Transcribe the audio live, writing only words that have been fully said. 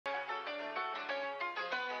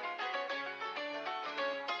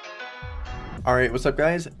Alright, what's up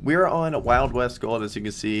guys? We're on Wild West Gold, as you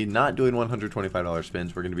can see, not doing $125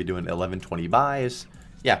 spins. We're going to be doing 1120 buys.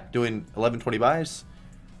 Yeah, doing 1120 buys.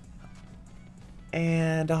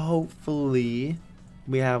 And hopefully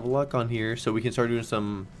we have luck on here so we can start doing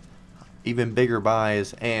some even bigger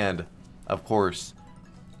buys and, of course,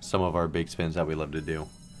 some of our big spins that we love to do.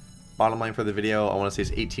 Bottom line for the video, I want to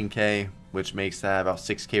say it's 18K, which makes that about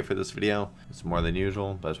 6K for this video. It's more than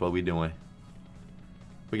usual, but that's what we're doing.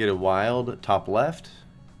 We get a wild top left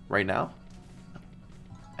right now.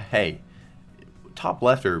 Hey, top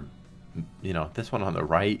left, or this one on the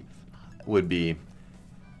right would be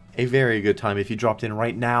a very good time if you dropped in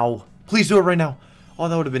right now. Please do it right now. Oh,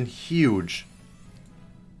 that would have been huge.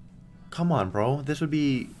 Come on, bro. This would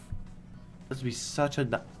be such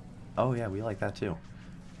a... Oh yeah, we like that too.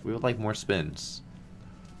 We would like more spins.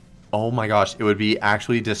 Oh my gosh, it would be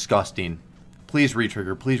actually disgusting. Please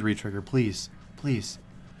retrigger, please retrigger, please, please.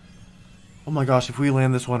 Oh my gosh, if we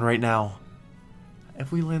land this one right now.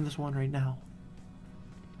 If we land this one right now.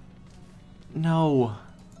 No.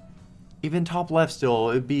 Even top left still,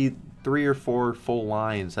 it'd be 3 or 4 full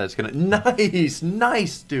lines that's gonna... Nice!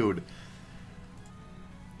 Nice, dude!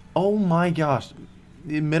 Oh my gosh.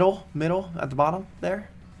 Middle at the bottom there?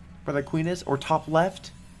 Where the queen is? Or top left?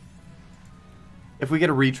 If we get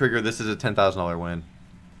a retrigger, this is a $10,000 win.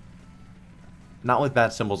 Not with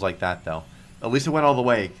bad symbols like that, though. At least it went all the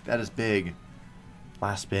way. That is big.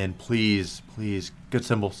 Last spin. Please. Please. Good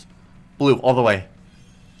symbols. Blue. All the way.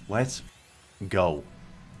 Let's go.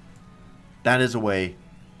 That is a way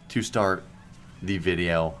to start the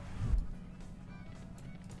video.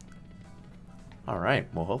 Alright.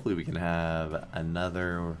 Well, hopefully we can have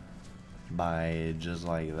another buy just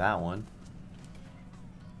like that one.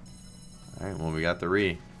 Alright. Well, we got the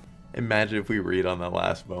re. Imagine if we read on the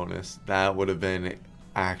last bonus. That would have been...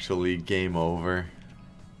 actually game over.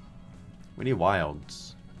 We need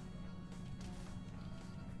wilds.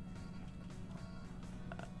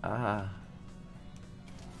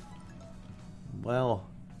 Well,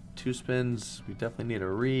 2 spins. We definitely need a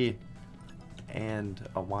re and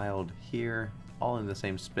a wild here, all in the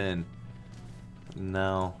same spin.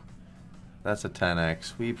 No, that's a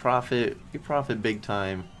 10x. We profit big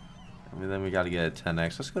time. I mean, then we got to get a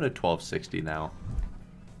 10x. Let's go to 1260 now.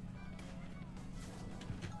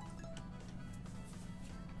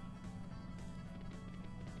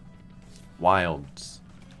 Wilds.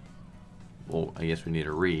 Well, I guess we need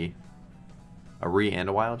a re. A re and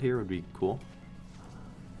a wild here would be cool.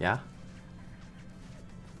 Yeah?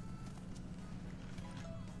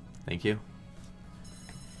 Thank you.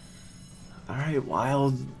 Alright,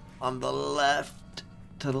 wild on the left.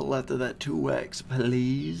 To the left of that 2x,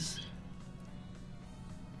 please.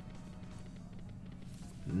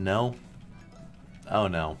 No. Oh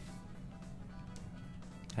no.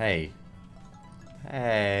 Hey.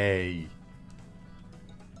 Hey.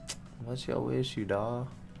 What's your issue, dawg?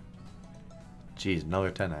 Jeez, another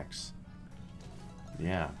 10x.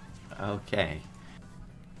 Yeah. Okay.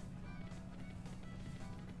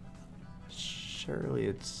 Surely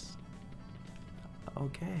it's...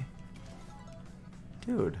 okay.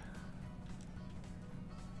 Dude.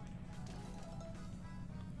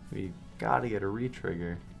 We gotta get a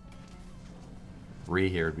retrigger. Re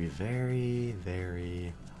here would be very,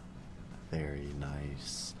 very, very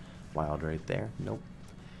nice. Wild right there. Nope.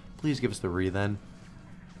 Please give us the re then.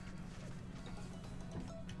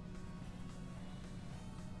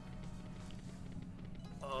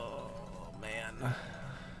 Oh, man.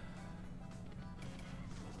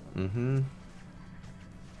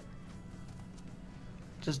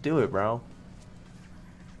 Just do it, bro.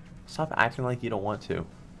 Stop acting like you don't want to.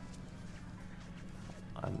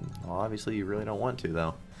 Well, obviously you really don't want to,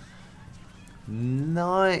 though.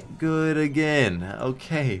 Not good again.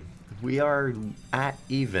 Okay. We are at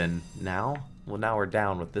even now. Well, now we're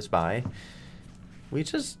down with this buy. We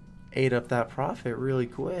just ate up that profit really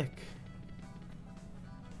quick.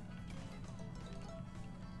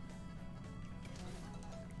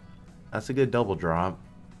 That's a good double drop.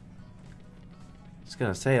 I was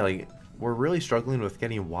gonna say, like, we're really struggling with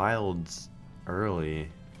getting wilds early.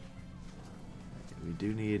 We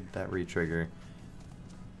do need that retrigger.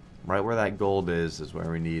 Right where that gold is where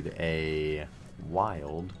we need a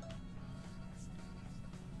wild.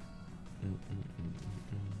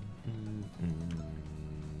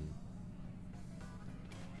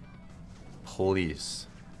 Please.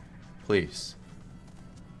 Please.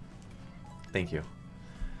 Thank you.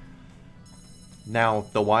 Now,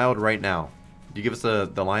 the wild right now. You give us the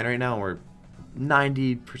line right now, we're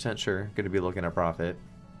 90% sure going to be looking at profit.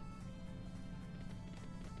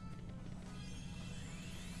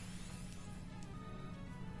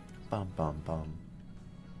 Bum, bum, bum.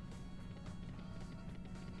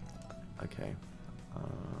 Okay.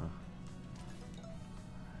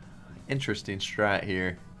 Interesting strat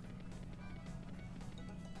here.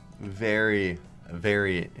 Very,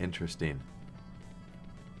 very interesting.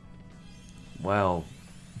 Well,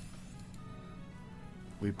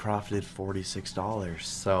 we profited $46,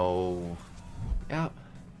 so yeah.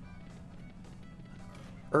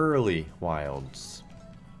 Early wilds.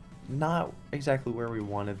 Not exactly where we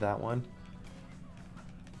wanted that one.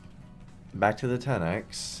 Back to the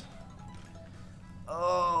 10x.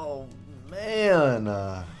 Oh, man.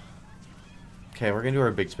 Okay, we're going to do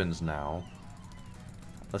our big spins now.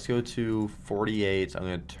 Let's go to 48. I'm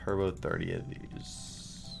going to turbo 30 of these.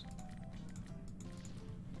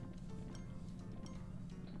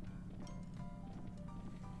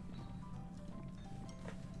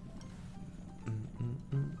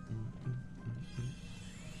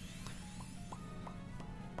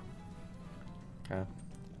 Okay.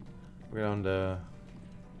 We're down to...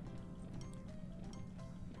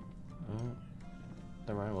 Oh,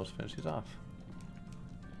 never mind, we'll just finish these off.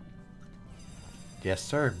 Yes,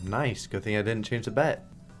 sir. Nice. Good thing I didn't change the bet.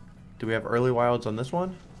 Do we have early wilds on this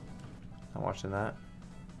one? Not watching that.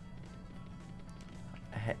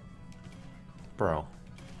 Hey. Bro.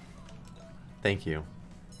 Thank you.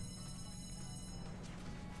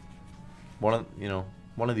 One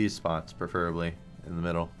of these spots, preferably, in the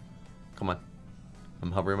middle. Come on.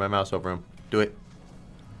 I'm hovering my mouse over him. Do it.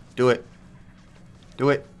 Do it. Do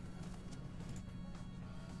it.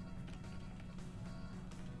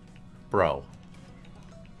 Bro.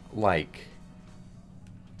 Like.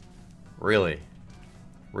 Really?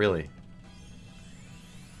 Really?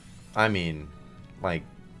 I mean, like,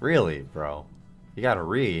 really, bro? You gotta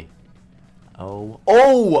Oh,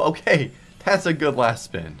 okay. That's a good last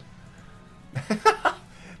spin.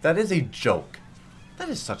 That is a joke. That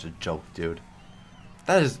is such a joke, dude.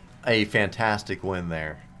 That is a fantastic win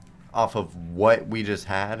there. Off of what we just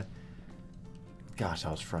had. Gosh,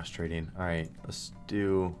 that was frustrating. Alright, let's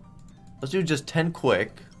do just 10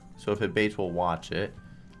 quick. So if it baits, we'll watch it.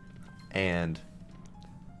 And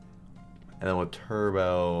then we'll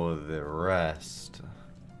turbo the rest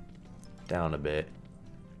down a bit.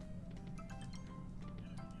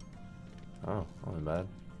 Oh, not bad.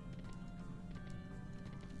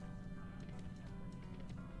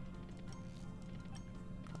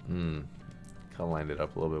 Kind of lined it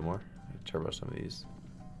up a little bit more. Turbo some of these.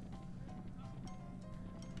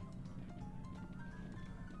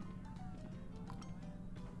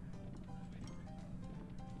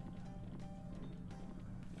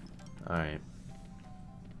 Alright.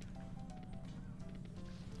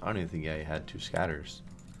 I don't even think I had 2 scatters.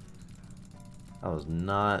 That was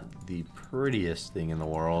not the prettiest thing in the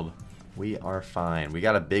world. We are fine. We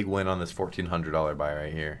got a big win on this $1,400 buy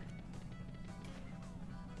right here.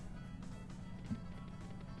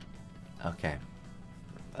 Okay.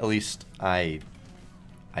 At least I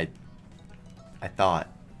thought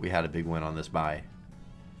we had a big win on this buy.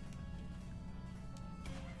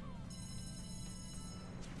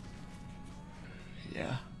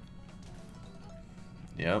 Yeah.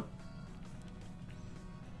 Yep.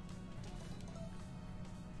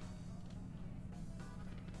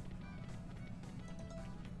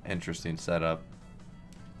 Interesting setup.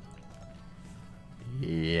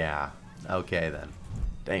 Yeah. Okay then.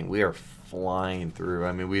 Dang, we are flying through.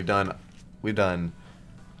 I mean, we've done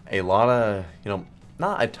a lot of,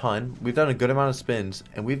 not a ton. We've done a good amount of spins,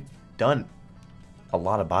 and we've done a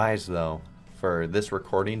lot of buys though for this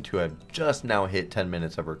recording to have just now hit 10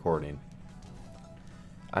 minutes of recording.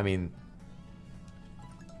 I mean,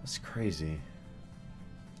 that's crazy.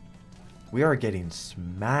 We are getting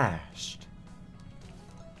smashed.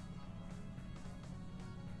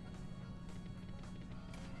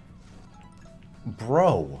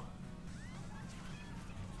 Bro.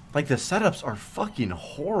 Like, the setups are fucking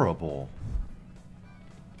horrible.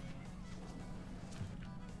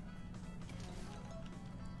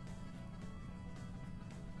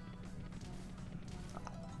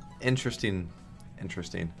 Interesting.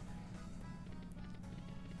 Interesting.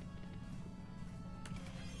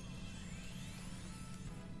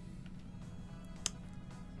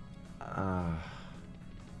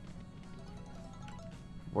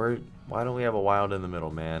 Why don't we have a wild in the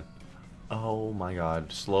middle, man? Oh my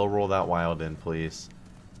god. Slow roll that wild in, please.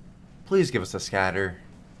 Please give us a scatter.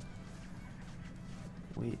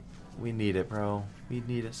 We need it, bro. We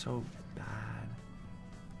need it so bad.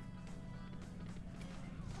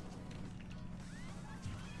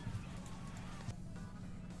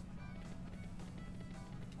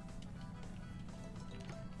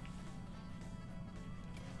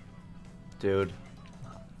 Dude.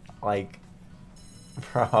 Like,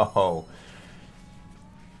 bro.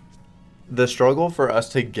 The struggle for us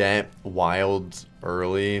to get wilds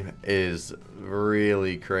early is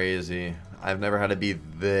really crazy. I've never had to be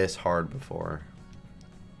this hard before.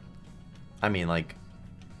 I mean, like,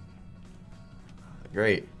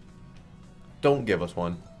 great. Don't give us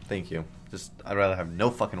one. Thank you. Just, I'd rather have no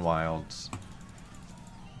fucking wilds.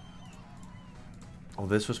 Oh,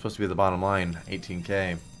 this was supposed to be the bottom line.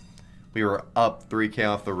 18K. We were up 3K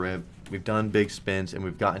off the rip. We've done big spins, and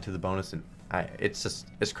we've gotten to the bonus, and it's just,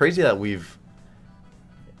 it's crazy that we've...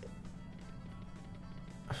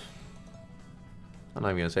 I'm not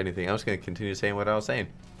even going to say anything. I'm just going to continue saying what I was saying.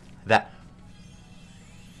 That...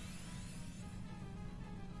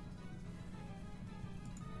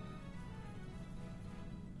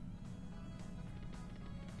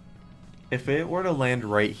 If it were to land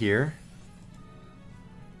right here,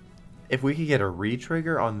 if we could get a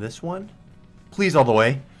re-trigger on this one, please all the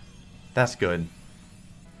way. That's good.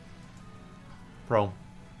 Bro,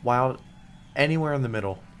 wild, anywhere in the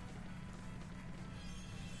middle.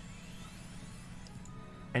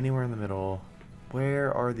 Anywhere in the middle.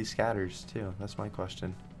 Where are these scatters too? That's my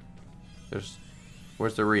question.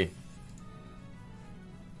 Where's the re?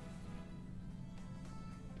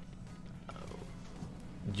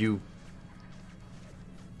 You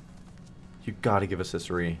gotta give us this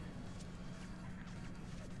re.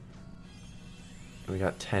 We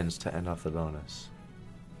got 10s to end off the bonus.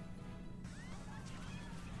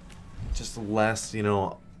 Just less, you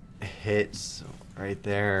know, hits right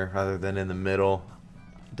there rather than in the middle.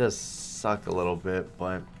 It does suck a little bit,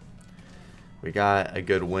 but we got a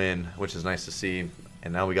good win, which is nice to see.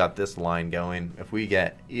 And now we got this line going. If we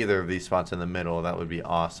get either of these spots in the middle, that would be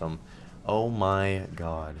awesome. Oh my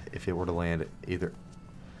god. If it were to land either...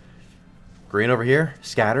 Green over here.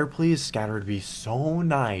 Scatter, please. Scatter would be so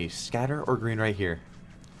nice. Scatter or green right here.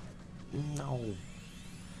 No.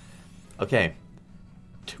 Okay.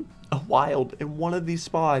 A wild in one of these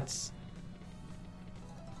spots.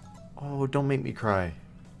 Oh, don't make me cry.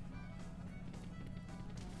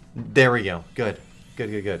 There we go. Good.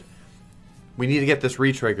 Good, good, good. We need to get this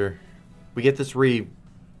re-trigger. We get this re...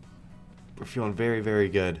 We're feeling very, very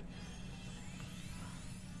good.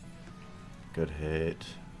 Good hit.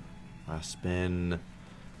 Last spin.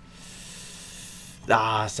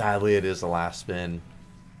 Ah, sadly it is the last spin.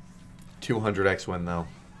 200x win though.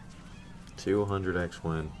 200x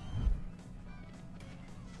win.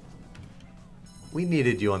 We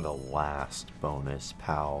needed you on the last bonus,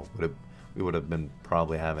 pal. We would have been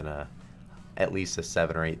probably having at least a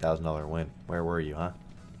 $7,000 or $8,000 win. Where were you, huh?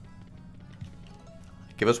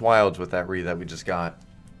 Give us wilds with that re that we just got.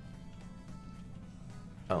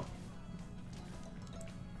 Oh.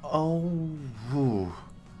 Oh, ooh.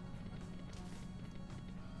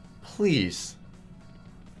 Please.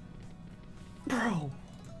 Bro.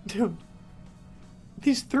 Dude.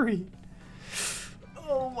 These three.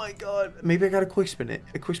 Oh my god. Maybe I gotta quick spin it.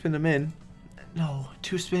 Quick spin them in. No,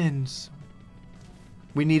 2 spins.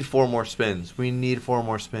 We need 4 more spins. We need 4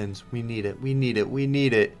 more spins. We need it. We need it. We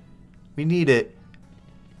need it. We need it.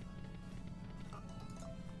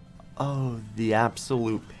 Oh, the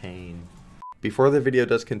absolute pain. Before the video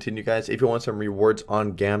does continue, guys, if you want some rewards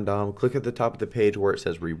on Gamdom, click at the top of the page where it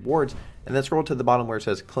says rewards, and then scroll to the bottom where it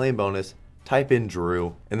says claim bonus, type in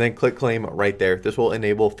Drew, and then click claim right there. This will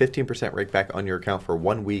enable 15% rake back on your account for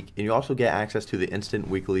 1 week, and you also get access to the instant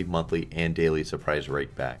weekly, monthly, and daily surprise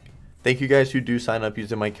rake back. Thank you guys who do sign up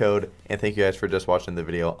using my code, and thank you guys for just watching the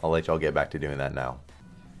video. I'll let y'all get back to doing that now.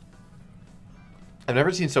 I've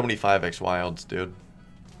never seen so many 5x wilds, dude.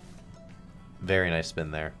 Very nice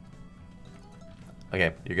spin there.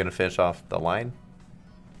 Okay, you're going to finish off the line?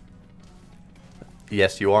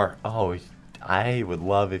 Yes, you are. Oh, I would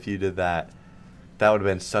love if you did that. That would have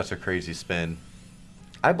been such a crazy spin.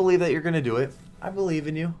 I believe that you're going to do it. I believe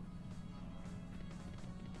in you.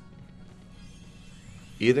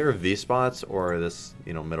 Either of these spots or this,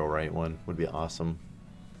 you know, middle right one would be awesome.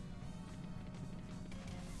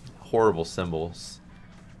 Horrible symbols.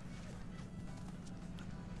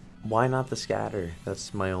 Why not the scatter?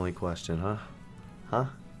 That's my only question, huh? Huh?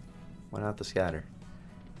 Why not the scatter?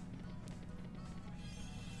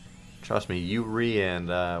 Trust me, you re and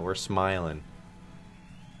we're smiling.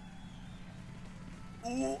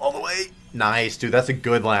 Ooh, all the way! Nice, dude. That's a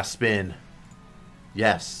good last spin.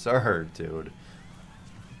 Yes, sir, dude.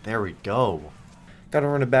 There we go. Gotta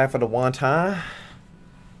run it back for the one time.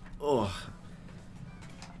 Ugh.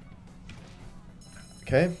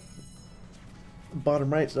 Okay.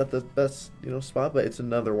 Bottom right's not the best, you know, spot, but it's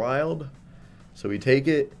another wild. So we take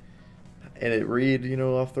it, and it read, you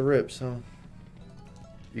know, off the rip. So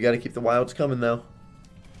you got to keep the wilds coming, though.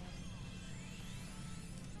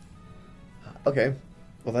 Okay.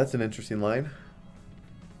 Well, that's an interesting line.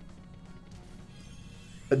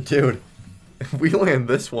 Dude, if we land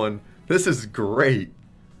this one, this is great.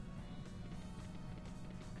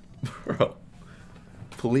 Bro,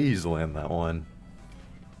 please land that one.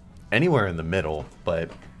 Anywhere in the middle,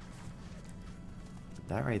 but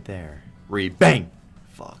that right there. Bang!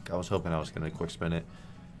 Fuck, I was hoping I was going to quick spin it.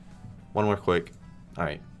 One more quick.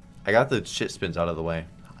 Alright. I got the shit spins out of the way.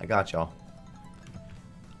 I got y'all.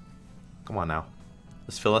 Come on now.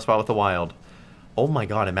 Let's fill that spot with the wild. Oh my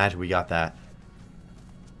god, imagine we got that.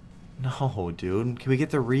 No, dude. Can we get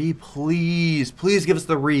the re? Please. Please give us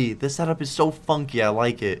the re. This setup is so funky. I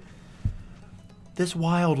like it. This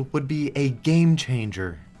wild would be a game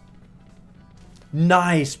changer.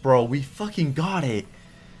 Nice, bro. We fucking got it.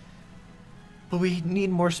 But we need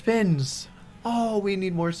more spins. Oh, we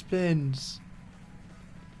need more spins.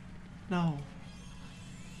 No.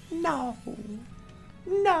 No.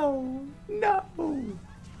 No. No.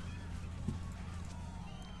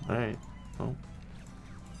 Alright. Well.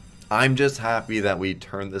 I'm just happy that we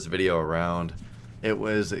turned this video around. It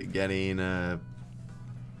was getting a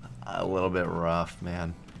little bit rough,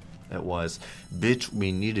 man. It was. Bitch,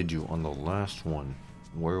 we needed you on the last one.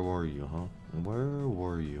 Where were you, huh? Where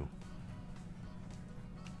were you?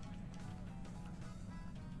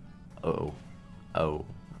 Oh. Oh.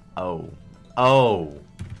 Oh. Oh.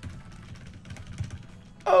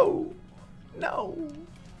 Oh. No.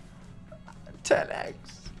 10x.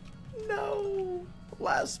 No.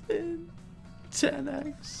 Last spin.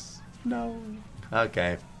 10x. No.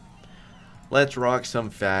 Okay. Let's rock some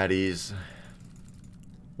fatties.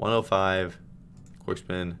 105. Quick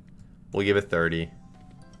spin. We'll give it 30.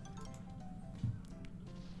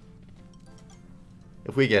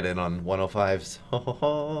 If we get in on 105s,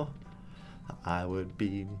 I would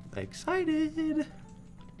be excited.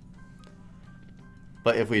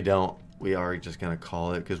 But if we don't, we are just going to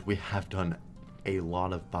call it because we have done a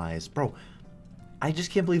lot of buys. Bro, I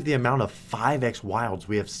just can't believe the amount of 5x wilds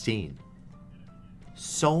we have seen.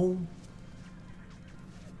 So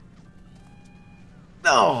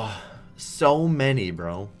many,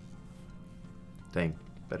 bro. Dang,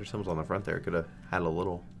 better symbols on the front there. Could have had a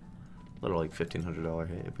little like $1,500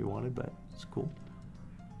 hit if we wanted, but it's cool.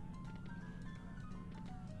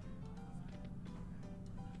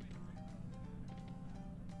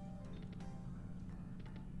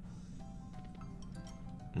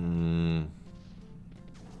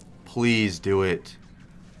 Please do it.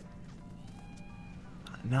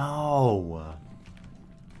 No.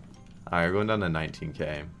 Alright, we're going down to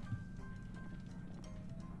 19K.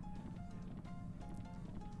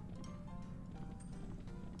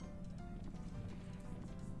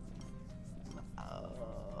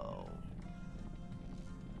 Oh.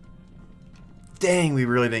 Dang, we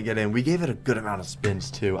really didn't get in. We gave it a good amount of spins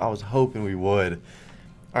too. I was hoping we would.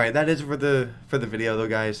 Alright, that is for the video though,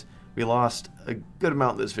 guys. We lost a good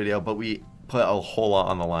amount this video, but we put a whole lot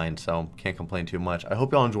on the line, so can't complain too much. I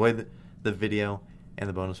hope y'all enjoyed the video and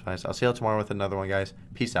the bonus prize. I'll see y'all tomorrow with another one, guys.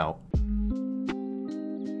 Peace out.